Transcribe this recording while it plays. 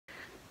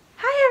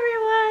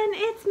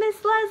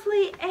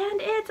Leslie,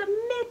 and it's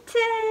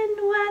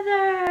mitten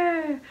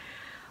weather.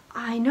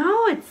 I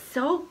know it's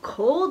so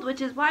cold,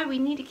 which is why we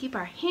need to keep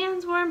our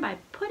hands warm by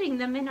putting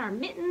them in our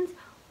mittens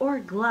or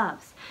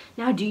gloves.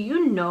 Now, do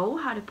you know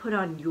how to put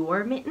on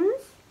your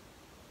mittens?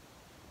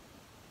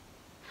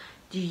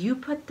 Do you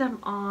put them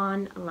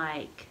on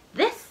like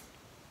this?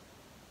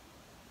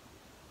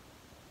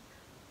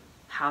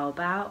 How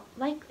about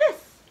like this?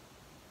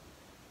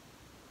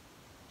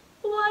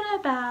 What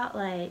about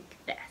like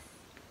this?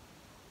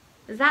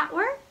 Does that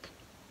work?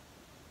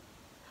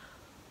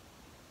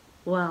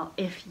 Well,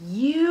 if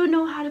you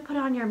know how to put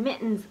on your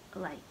mittens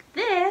like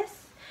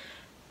this,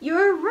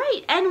 you're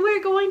right, and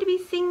we're going to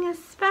be singing a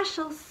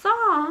special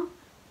song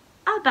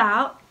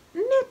about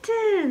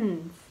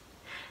mittens.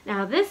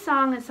 Now, this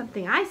song is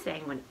something I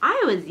sang when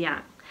I was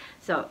young,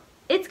 so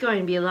it's going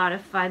to be a lot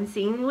of fun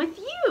singing with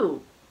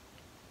you.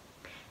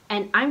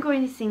 And I'm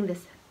going to sing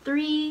this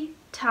 3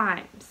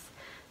 times.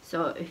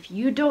 So if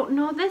you don't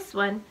know this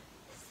one,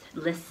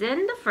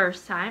 listen the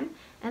first time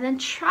and then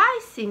try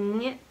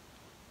singing it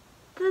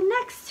the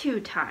next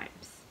 2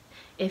 times.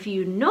 If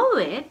you know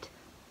it,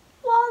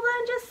 well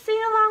then just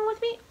sing along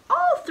with me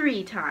all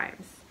 3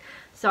 times.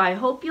 So I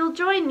hope you'll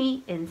join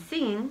me in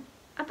singing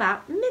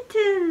about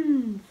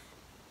mittens.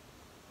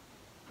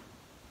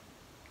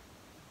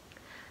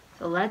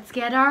 So let's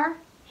get our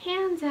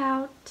hands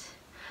out.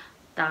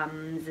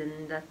 Thumbs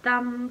in the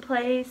thumb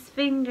place,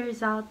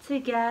 fingers all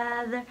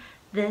together.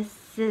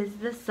 This is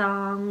the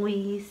song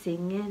we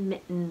sing in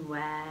mitten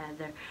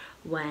weather.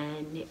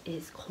 When it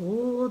is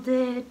cold,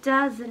 it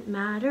doesn't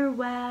matter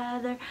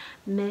whether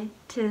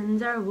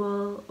mittens are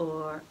wool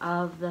or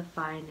of the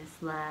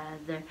finest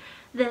leather.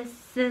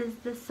 This is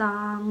the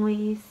song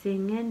we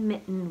sing in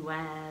mitten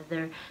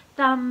weather.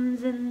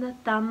 Thumbs in the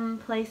thumb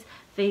place,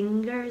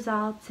 fingers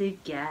all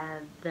together.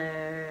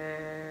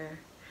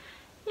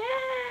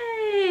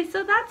 Yay!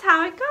 So that's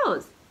how it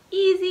goes.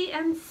 Easy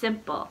and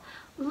simple.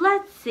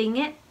 Let's sing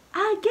it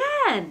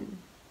again.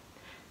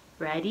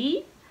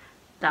 Ready?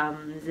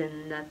 Thumbs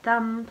in the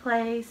thumb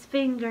place,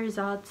 fingers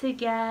all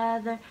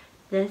together.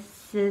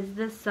 This is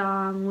the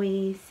song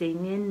we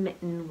sing in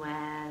mitten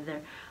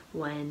weather.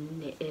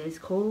 When it is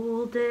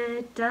cold,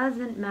 it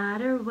doesn't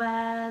matter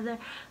whether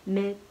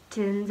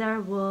mittens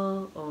are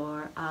wool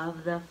or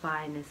of the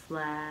finest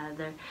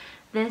leather.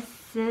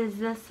 This is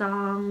the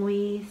song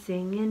we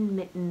sing in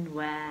mitten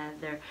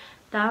weather.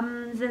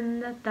 Thumbs in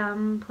the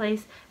thumb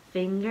place,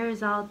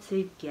 fingers all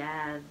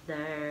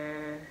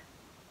together.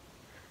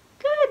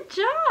 Good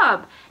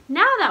job!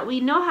 Now that we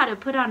know how to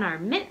put on our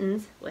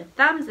mittens with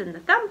thumbs in the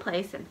thumb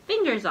place and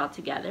fingers all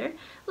together,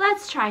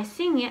 let's try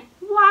singing it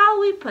while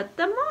we put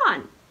them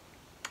on.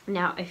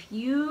 Now, if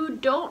you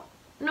don't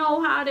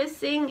know how to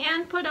sing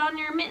and put on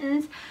your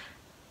mittens,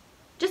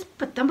 just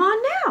put them on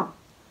now.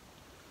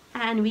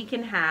 And we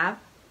can have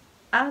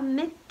a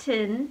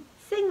mitten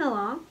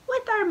sing-along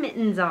with our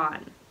mittens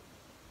on.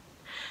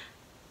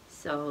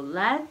 So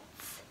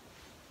let's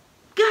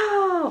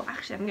go!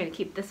 Actually, I'm going to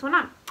keep this one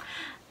on.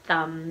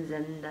 Thumbs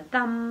in the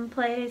thumb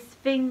place,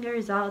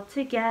 fingers all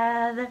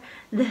together.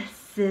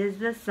 This is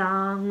the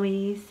song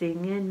we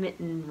sing in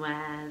mitten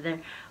weather.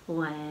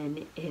 When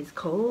it is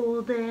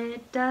cold,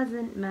 it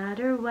doesn't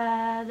matter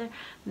whether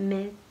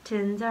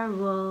mittens are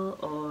wool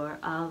or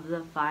of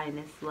the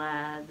finest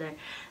leather.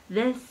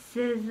 This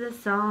is the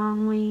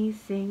song we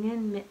sing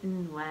in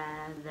mitten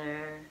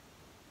weather.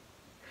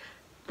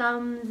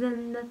 Thumbs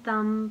in the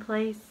thumb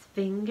place,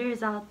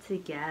 fingers all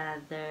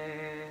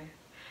together.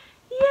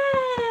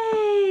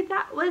 Yay!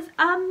 That was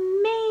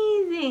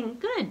amazing!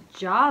 Good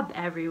job,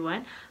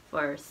 everyone,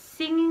 for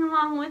singing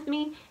along with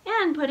me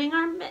and putting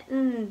our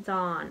mittens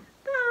on.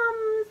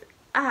 Thumbs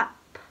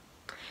up!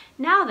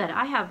 Now that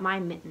I have my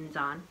mittens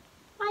on,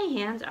 my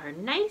hands are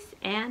nice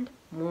and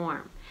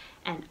warm,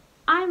 and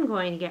I'm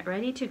going to get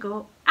ready to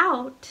go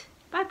out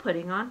by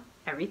putting on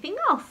everything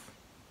else.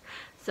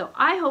 So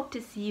I hope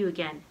to see you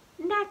again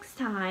next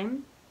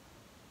time,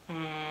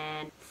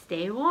 and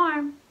stay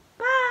warm.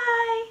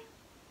 Bye!